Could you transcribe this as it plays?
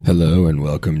Hello and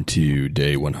welcome to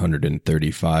day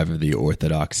 135 of the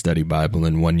Orthodox Study Bible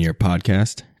in 1 Year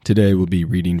podcast. Today we'll be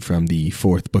reading from the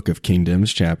fourth book of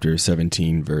Kingdoms, chapter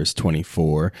 17, verse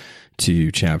 24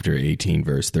 to chapter 18,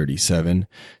 verse 37,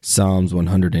 Psalms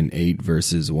 108,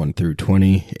 verses 1 through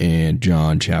 20, and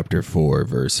John chapter 4,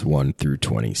 verse 1 through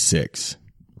 26.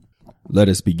 Let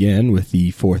us begin with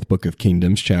the fourth book of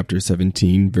Kingdoms, chapter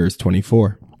 17, verse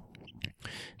 24.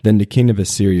 Then the king of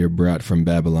Assyria brought from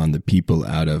Babylon the people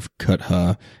out of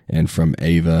Cutha, and from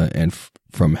Ava, and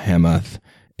from Hamath,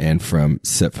 and from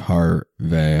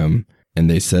Sepharvaim, and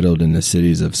they settled in the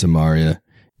cities of Samaria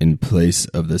in place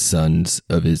of the sons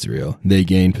of Israel. They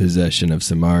gained possession of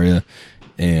Samaria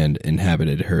and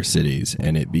inhabited her cities,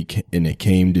 and it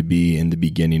came to be in the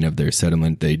beginning of their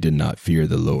settlement they did not fear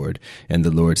the Lord, and the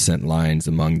Lord sent lions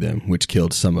among them, which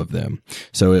killed some of them.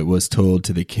 So it was told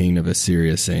to the king of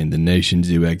Assyria, saying, the nations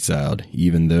you exiled,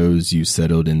 even those you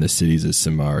settled in the cities of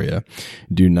Samaria,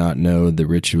 do not know the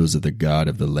rituals of the God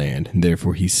of the land.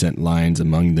 Therefore he sent lions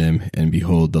among them, and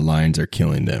behold, the lions are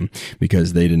killing them,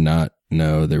 because they did not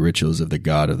know the rituals of the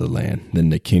God of the land.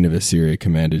 Then the king of Assyria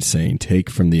commanded, saying, take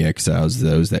from the exiles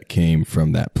those that came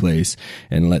from that place,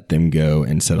 and let them go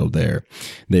and settle there.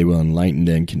 They will enlighten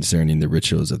them concerning the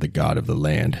rituals of the God of the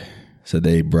land. So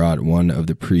they brought one of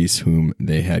the priests whom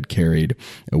they had carried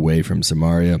away from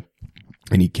Samaria,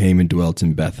 and he came and dwelt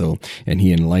in Bethel, and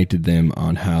he enlightened them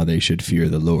on how they should fear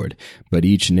the Lord. But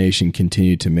each nation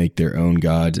continued to make their own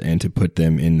gods, and to put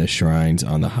them in the shrines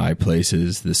on the high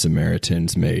places the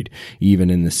Samaritans made, even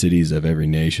in the cities of every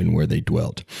nation where they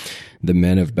dwelt. The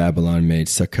men of Babylon made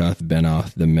Succoth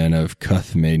Benoth, the men of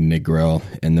Cuth made Negrel,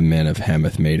 and the men of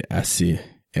Hamath made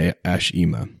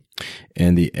Ashima.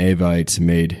 And the Avites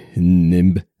made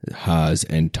Nimhaz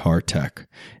and Tartak,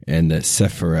 and the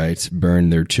Sepharites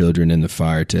burned their children in the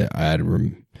fire to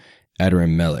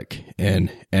Adrammelech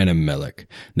and Anamelech,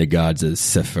 the gods of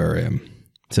Sepharim.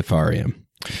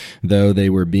 Though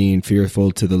they were being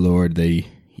fearful to the Lord,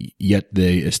 yet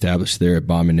they established their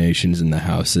abominations in the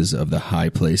houses of the high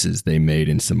places they made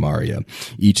in Samaria,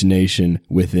 each nation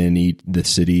within the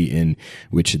city in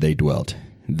which they dwelt.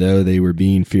 Though they were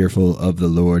being fearful of the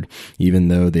Lord, even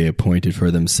though they appointed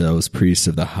for themselves priests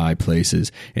of the high places,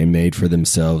 and made for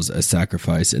themselves a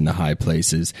sacrifice in the high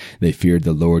places, they feared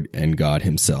the Lord and God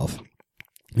himself.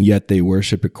 Yet they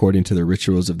worship according to the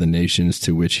rituals of the nations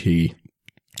to which he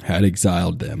had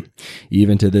exiled them.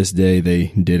 Even to this day they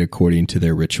did according to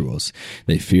their rituals.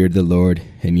 They feared the Lord,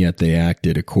 and yet they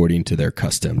acted according to their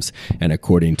customs, and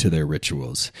according to their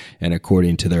rituals, and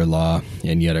according to their law,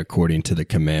 and yet according to the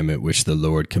commandment which the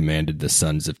Lord commanded the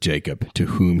sons of Jacob, to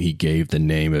whom he gave the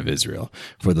name of Israel.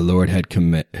 For the Lord had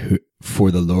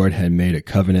made a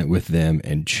covenant with them,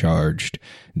 and charged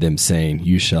them, saying,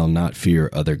 you shall not fear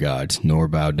other gods, nor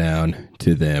bow down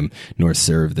to them, nor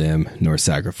serve them, nor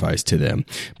sacrifice to them,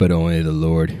 but only the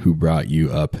Lord, who brought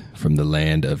you up from the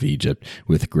land of Egypt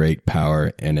with great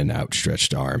power and an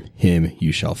outstretched arm. Him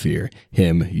you shall fear,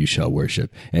 him you shall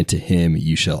worship, and to him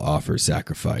you shall offer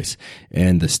sacrifice.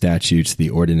 And the statutes, the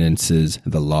ordinances,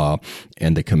 the law,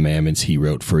 and the commandments he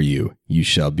wrote for you, you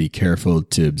shall be careful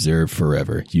to observe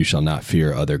forever. You shall not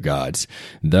fear other gods.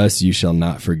 Thus you shall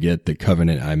not forget the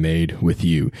covenant I made with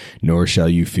you, nor shall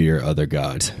you fear other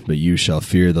gods. But you shall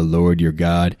fear the Lord your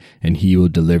God, and he will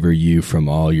deliver you from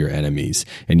all your enemies.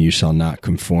 And you shall not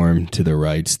conform to the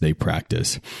rites they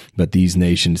practice. But these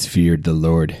nations feared the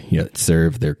Lord, yet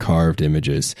served their carved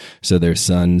images. So their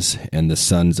sons and the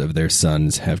sons of their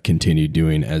sons have continued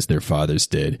doing as their fathers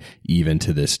did, even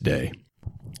to this day.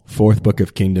 Fourth book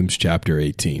of Kingdoms, chapter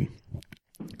 18.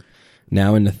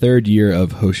 Now in the 3rd year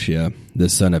of Hoshea, the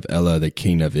son of Elah, the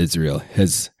king of Israel,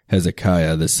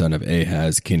 Hezekiah, the son of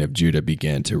Ahaz, king of Judah,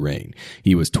 began to reign.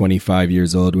 He was 25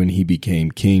 years old when he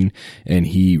became king, and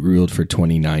he ruled for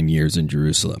 29 years in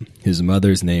Jerusalem. His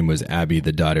mother's name was Abi,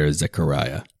 the daughter of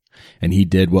Zechariah. And he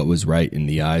did what was right in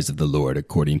the eyes of the Lord,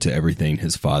 according to everything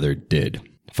his father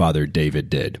David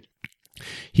did.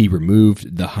 He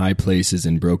removed the high places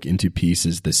and broke into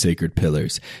pieces the sacred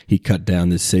pillars. He cut down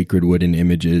the sacred wooden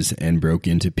images and broke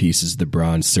into pieces the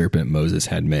bronze serpent Moses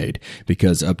had made,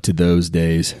 because up to those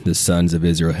days the sons of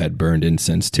Israel had burned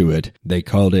incense to it. They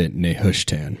called it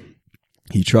Nehushtan.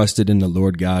 He trusted in the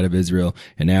Lord God of Israel,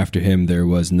 and after him there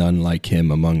was none like him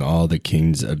among all the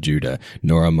kings of Judah,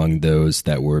 nor among those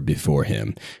that were before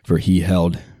him. For he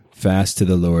held fast to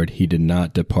the Lord. He did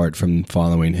not depart from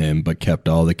following him, but kept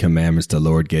all the commandments the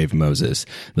Lord gave Moses.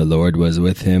 The Lord was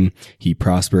with him. He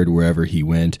prospered wherever he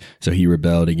went. So he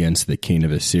rebelled against the king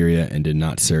of Assyria and did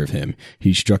not serve him.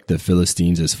 He struck the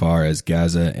Philistines as far as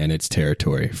Gaza and its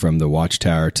territory, from the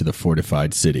watchtower to the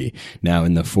fortified city. Now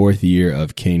in the 4th year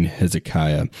of King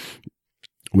Hezekiah,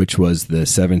 which was the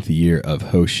 7th year of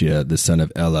Hoshea, the son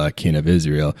of Elah, king of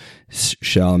Israel,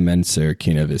 Shalmaneser,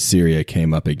 king of Assyria,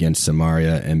 came up against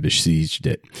Samaria and besieged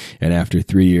it. And after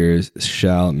 3 years,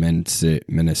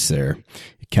 Shalmaneser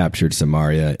captured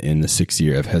Samaria in the 6th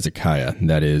year of Hezekiah,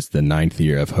 that is, the 9th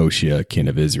year of Hoshea, king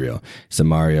of Israel.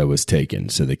 Samaria was taken.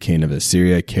 So the king of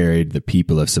Assyria carried the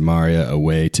people of Samaria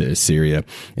away to Assyria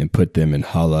and put them in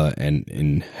Hala and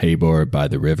in Habor by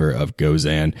the river of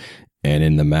Gozan, and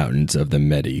in the mountains of the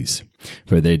Medes.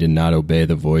 For they did not obey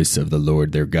the voice of the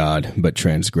Lord their God, but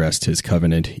transgressed his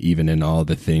covenant, even in all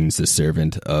the things the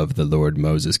servant of the Lord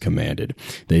Moses commanded.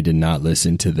 They did not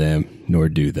listen to them, nor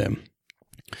do them.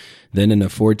 Then in the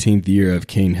 14th year of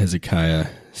King Hezekiah,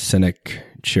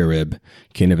 Sennacherib,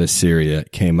 king of Assyria,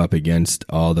 came up against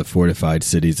all the fortified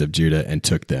cities of Judah and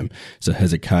took them. So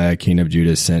Hezekiah, king of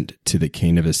Judah, sent to the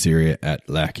king of Assyria at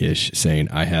Lachish, saying,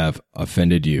 I have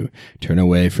offended you. Turn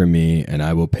away from me, and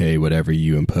I will pay whatever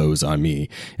you impose on me.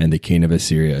 And the king of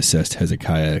Assyria assessed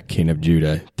Hezekiah, king of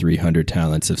Judah, 300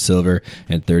 talents of silver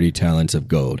and 30 talents of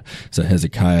gold. So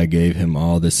Hezekiah gave him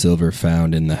all the silver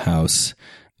found in the house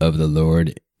of the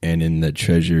Lord and in the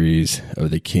treasuries of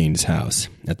the king's house.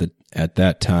 At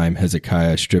that time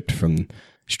Hezekiah stripped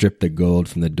the gold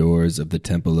from the doors of the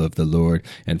temple of the Lord,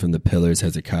 and from the pillars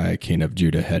Hezekiah king of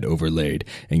Judah had overlaid,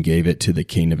 and gave it to the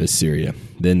king of Assyria.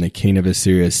 Then the king of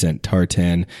Assyria sent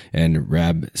Tartan and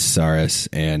Rabsaris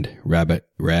and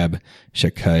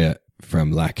Rabshakeh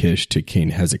from Lachish to King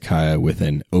Hezekiah with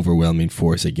an overwhelming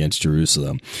force against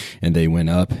Jerusalem. And they went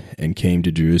up and came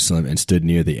to Jerusalem and stood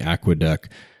near the aqueduct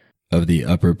of the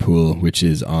upper pool, which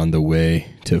is on the way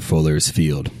to Fuller's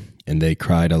field. And they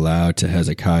cried aloud to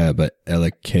Hezekiah, but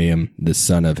Eliakim, the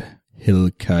son of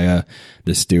Hilkiah,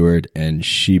 the steward, and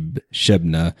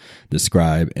Shebna, the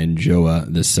scribe, and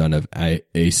Joah, the son of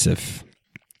Asaph,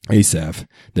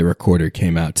 the recorder,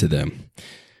 came out to them.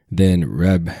 Then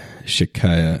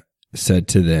Rabshakeh said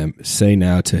to them, Say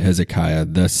now to Hezekiah,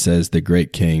 Thus says the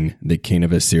great king, the king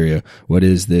of Assyria, What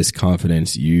is this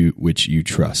confidence which you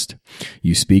trust?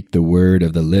 You speak the word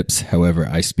of the lips, however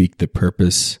I speak the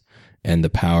purpose and the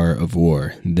power of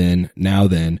war. Now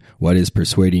then, what is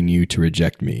persuading you to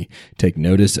reject me? Take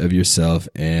notice of yourself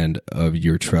and of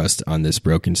your trust on this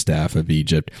broken staff of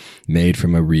Egypt, made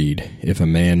from a reed. If a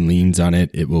man leans on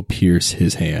it, it will pierce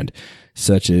his hand.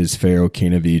 Such is Pharaoh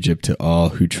king of Egypt to all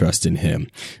who trust in him.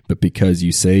 But because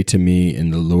you say to me,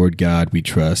 In the Lord God we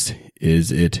trust,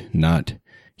 is it not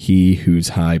he whose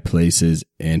high places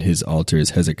and his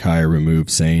altars Hezekiah removed,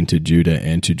 saying to Judah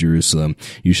and to Jerusalem,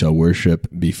 You shall worship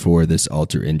before this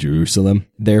altar in Jerusalem?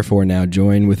 Therefore now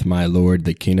join with my lord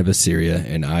the king of Assyria,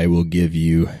 and I will give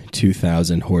you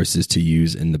 2,000 horses to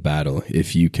use in the battle,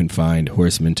 if you can find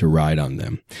horsemen to ride on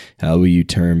them. How will you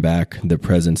turn back the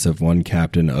presence of one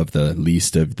captain of the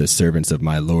least of the servants of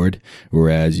my lord,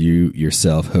 whereas you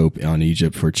yourself hope on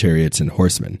Egypt for chariots and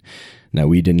horsemen? Now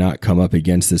we did not come up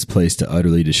against this place to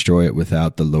utterly destroy it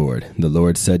without the Lord. The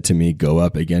Lord said to me, Go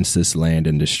up against this land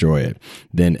and destroy it.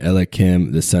 Then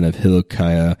Eliakim, the son of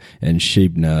Hilkiah, and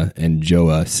Shebna, and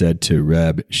Joah said to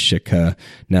Rabshakeh,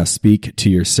 Now speak to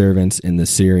your servants in the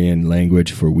Syrian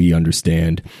language, for we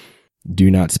understand. Do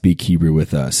not speak Hebrew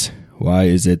with us. Why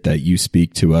is it that you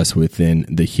speak to us within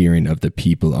the hearing of the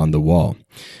people on the wall?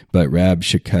 But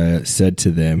Rabshakeh said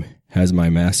to them, Has my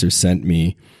master sent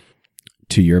me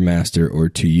to your master or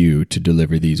to you to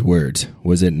deliver these words?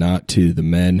 Was it not to the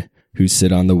men who sit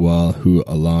on the wall, who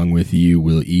along with you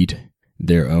will eat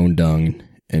their own dung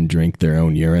and drink their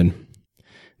own urine?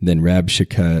 Then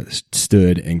Rabshakeh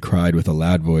stood and cried with a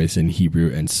loud voice in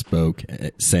Hebrew and spoke,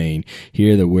 saying,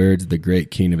 Hear the words of the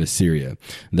great king of Assyria.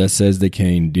 Thus says the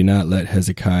king, Do not let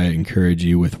Hezekiah encourage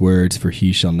you with words, for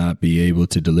he shall not be able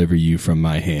to deliver you from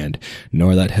my hand.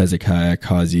 Nor let Hezekiah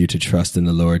cause you to trust in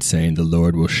the Lord, saying, The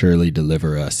Lord will surely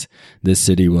deliver us. This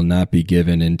city will not be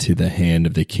given into the hand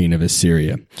of the king of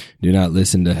Assyria. Do not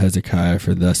listen to Hezekiah,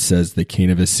 for thus says the king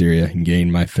of Assyria,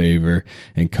 Gain my favor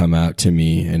and come out to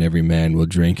me, and every man will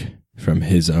drink from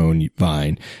his own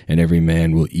vine, and every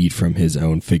man will eat from his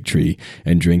own fig tree,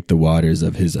 and drink the waters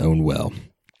of his own well,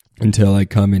 until I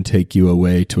come and take you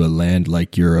away to a land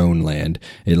like your own land,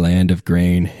 a land of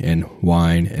grain and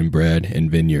wine and bread and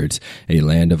vineyards, a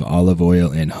land of olive oil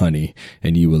and honey,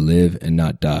 and you will live and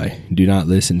not die. Do not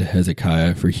listen to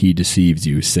Hezekiah, for he deceives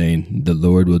you, saying, The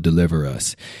Lord will deliver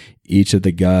us. Each of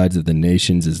the gods of the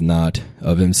nations is not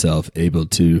of himself able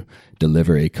to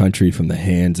deliver a country from the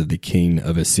hands of the king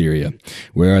of Assyria.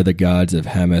 Where are the gods of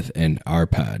Hamath and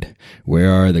Arpad?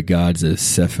 Where are the gods of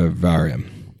Sepharvaim?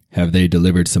 Have they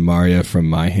delivered Samaria from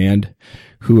my hand?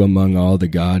 Who among all the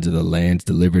gods of the lands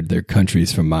delivered their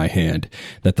countries from my hand,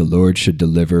 that the Lord should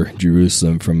deliver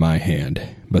Jerusalem from my hand?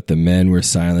 But the men were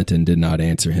silent and did not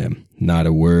answer him. Not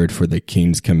a word, for the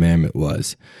king's commandment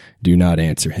was, do not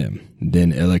answer him.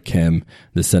 Then Eliakim,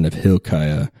 the son of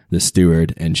Hilkiah, the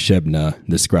steward, and Shebna,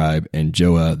 the scribe, and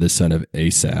Joah, the son of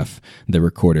Asaph, the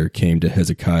recorder, came to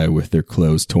Hezekiah with their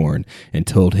clothes torn, and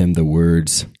told him the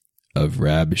words of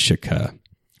Rabshakeh.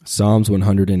 Psalms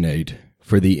 108.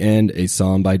 For the end, a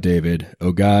psalm by David.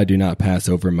 O God, do not pass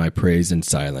over my praise in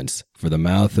silence. For the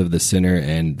mouth of the sinner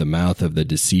and the mouth of the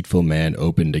deceitful man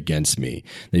opened against me.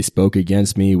 They spoke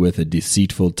against me with a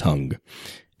deceitful tongue.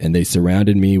 And they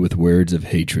surrounded me with words of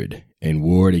hatred, and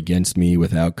warred against me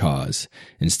without cause.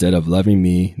 Instead of loving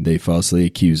me, they falsely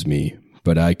accused me.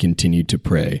 But I continued to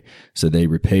pray. So they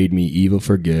repaid me evil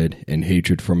for good, and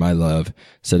hatred for my love.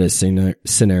 Set a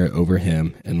sinner over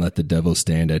him, and let the devil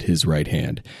stand at his right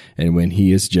hand. And when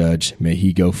he is judged, may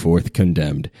he go forth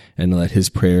condemned, and let his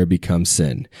prayer become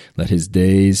sin. Let his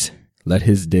days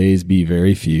be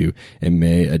very few, and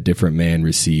may a different man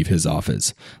receive his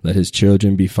office. Let his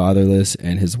children be fatherless,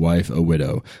 and his wife a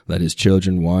widow. Let his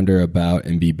children wander about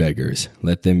and be beggars.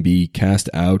 Let them be cast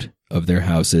out of their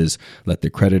houses. Let the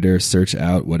creditor search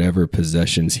out whatever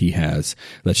possessions he has.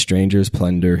 Let strangers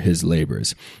plunder his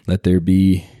labors. Let there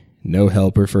be no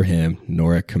helper for him,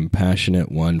 nor a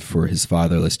compassionate one for his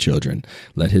fatherless children.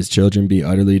 Let his children be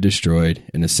utterly destroyed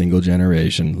in a single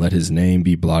generation. Let his name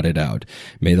be blotted out.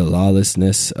 May the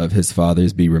lawlessness of his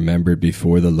fathers be remembered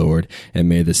before the Lord, and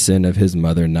may the sin of his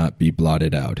mother not be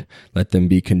blotted out. Let them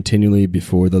be continually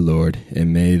before the Lord,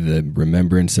 and may the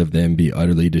remembrance of them be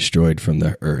utterly destroyed from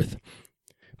the earth.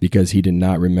 Because he did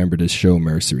not remember to show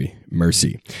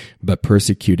mercy, but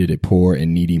persecuted a poor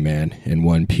and needy man, and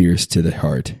one pierced to the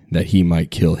heart, that he might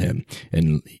kill him.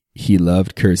 And he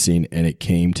loved cursing, and it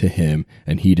came to him,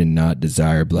 and he did not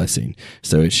desire blessing.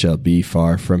 So it shall be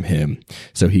far from him.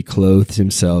 So he clothed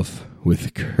himself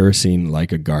with cursing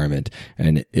like a garment,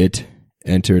 and it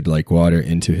entered like water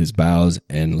into his bowels,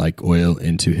 and like oil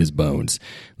into his bones.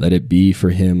 Let it be for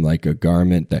him like a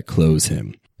garment that clothes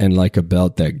him, and like a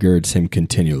belt that girds him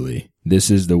continually.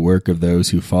 This is the work of those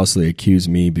who falsely accuse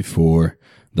me before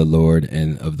the Lord,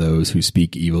 and of those who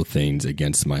speak evil things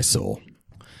against my soul.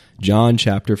 John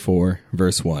chapter 4,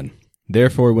 verse 1.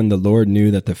 Therefore, when the Lord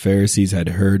knew that the Pharisees had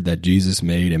heard that Jesus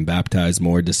made and baptized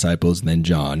more disciples than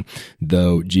John,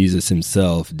 though Jesus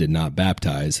himself did not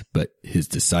baptize, but his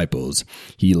disciples,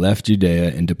 he left Judea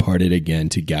and departed again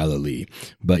to Galilee.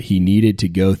 But he needed to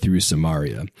go through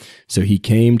Samaria. So he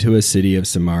came to a city of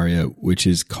Samaria, which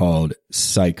is called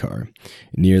Sychar,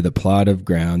 near the plot of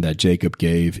ground that Jacob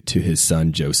gave to his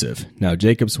son Joseph. Now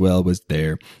Jacob's well was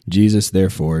there. Jesus,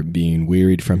 therefore, being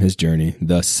wearied from his journey,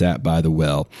 thus sat by the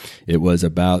well. It was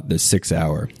about the 6th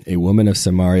hour. A woman of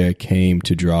Samaria came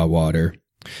to draw water.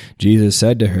 Jesus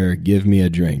said to her, "Give me a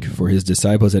drink," for his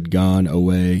disciples had gone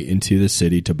away into the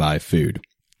city to buy food.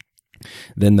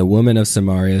 Then the woman of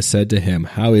Samaria said to him,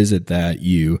 "How is it that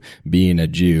you, being a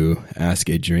Jew, ask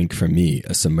a drink from me,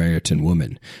 a Samaritan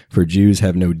woman? For Jews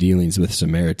have no dealings with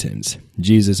Samaritans."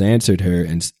 Jesus answered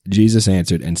and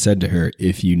said to her,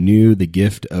 "If you knew the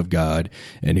gift of God,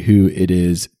 and who it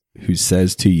is who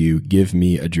says to you, 'Give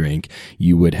me a drink,'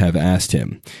 you would have asked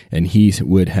him, and he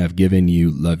would have given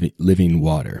you living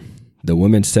water." The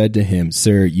woman said to him,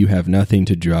 "Sir, you have nothing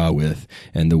to draw with,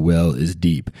 and the well is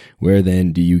deep. Where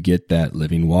then do you get that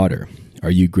living water? Are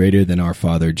you greater than our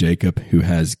father Jacob,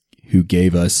 who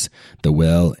gave us the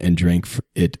well and drank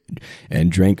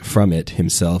from it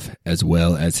himself, as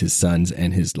well as his sons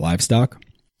and his livestock?"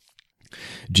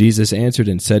 Jesus answered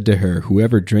and said to her,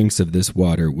 "Whoever drinks of this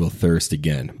water will thirst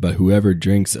again, but whoever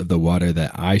drinks of the water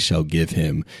that I shall give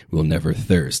him will never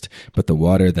thirst. But the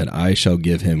water that I shall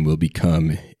give him will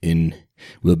become in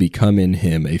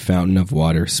him a fountain of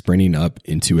water springing up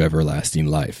into everlasting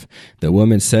life." The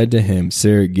woman said to him,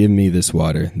 "Sir, give me this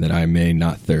water, that I may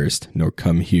not thirst, nor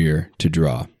come here to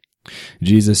draw."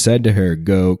 Jesus said to her,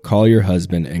 "Go, call your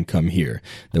husband and come here."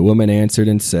 The woman answered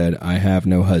and said, "I have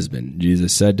no husband."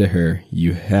 Jesus said to her,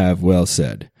 "You have well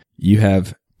said. You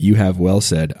have well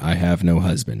said, I have no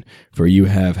husband. For you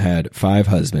have had 5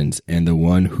 husbands, and the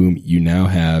one whom you now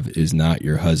have is not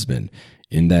your husband.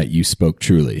 In that you spoke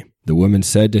truly." The woman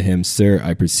said to him, "Sir,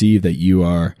 I perceive that you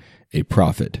are a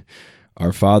prophet.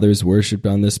 Our fathers worshipped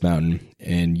on this mountain,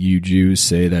 and you Jews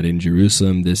say that in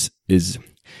Jerusalem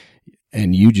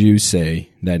And you Jews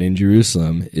say that in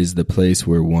Jerusalem is the place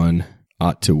where one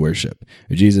ought to worship.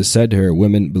 Jesus said to her,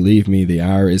 Women, believe me, the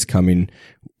hour is coming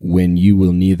when you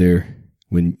will neither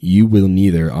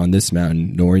on this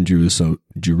mountain nor in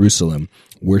Jerusalem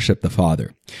worship the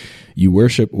Father. You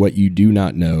worship what you do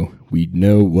not know. We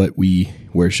know what we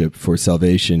worship, for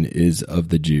salvation is of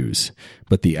the Jews.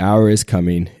 But the hour is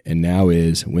coming, and now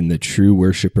is, when the true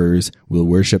worshipers will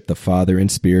worship the Father in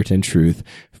spirit and truth,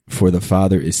 for the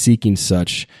Father is seeking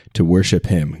such to worship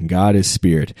him. God is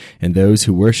spirit, and those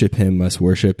who worship him must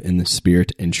worship in the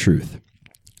spirit and truth.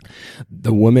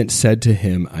 The woman said to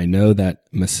him, I know that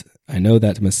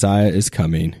Messiah is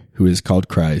coming, who is called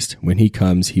Christ. When he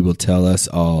comes, he will tell us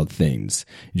all things.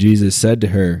 Jesus said to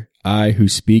her, I who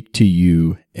speak to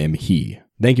you am he.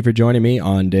 Thank you for joining me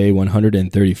on day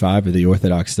 135 of the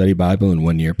Orthodox Study Bible in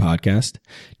 1 Year podcast.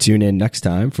 Tune in next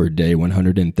time for day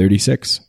 136.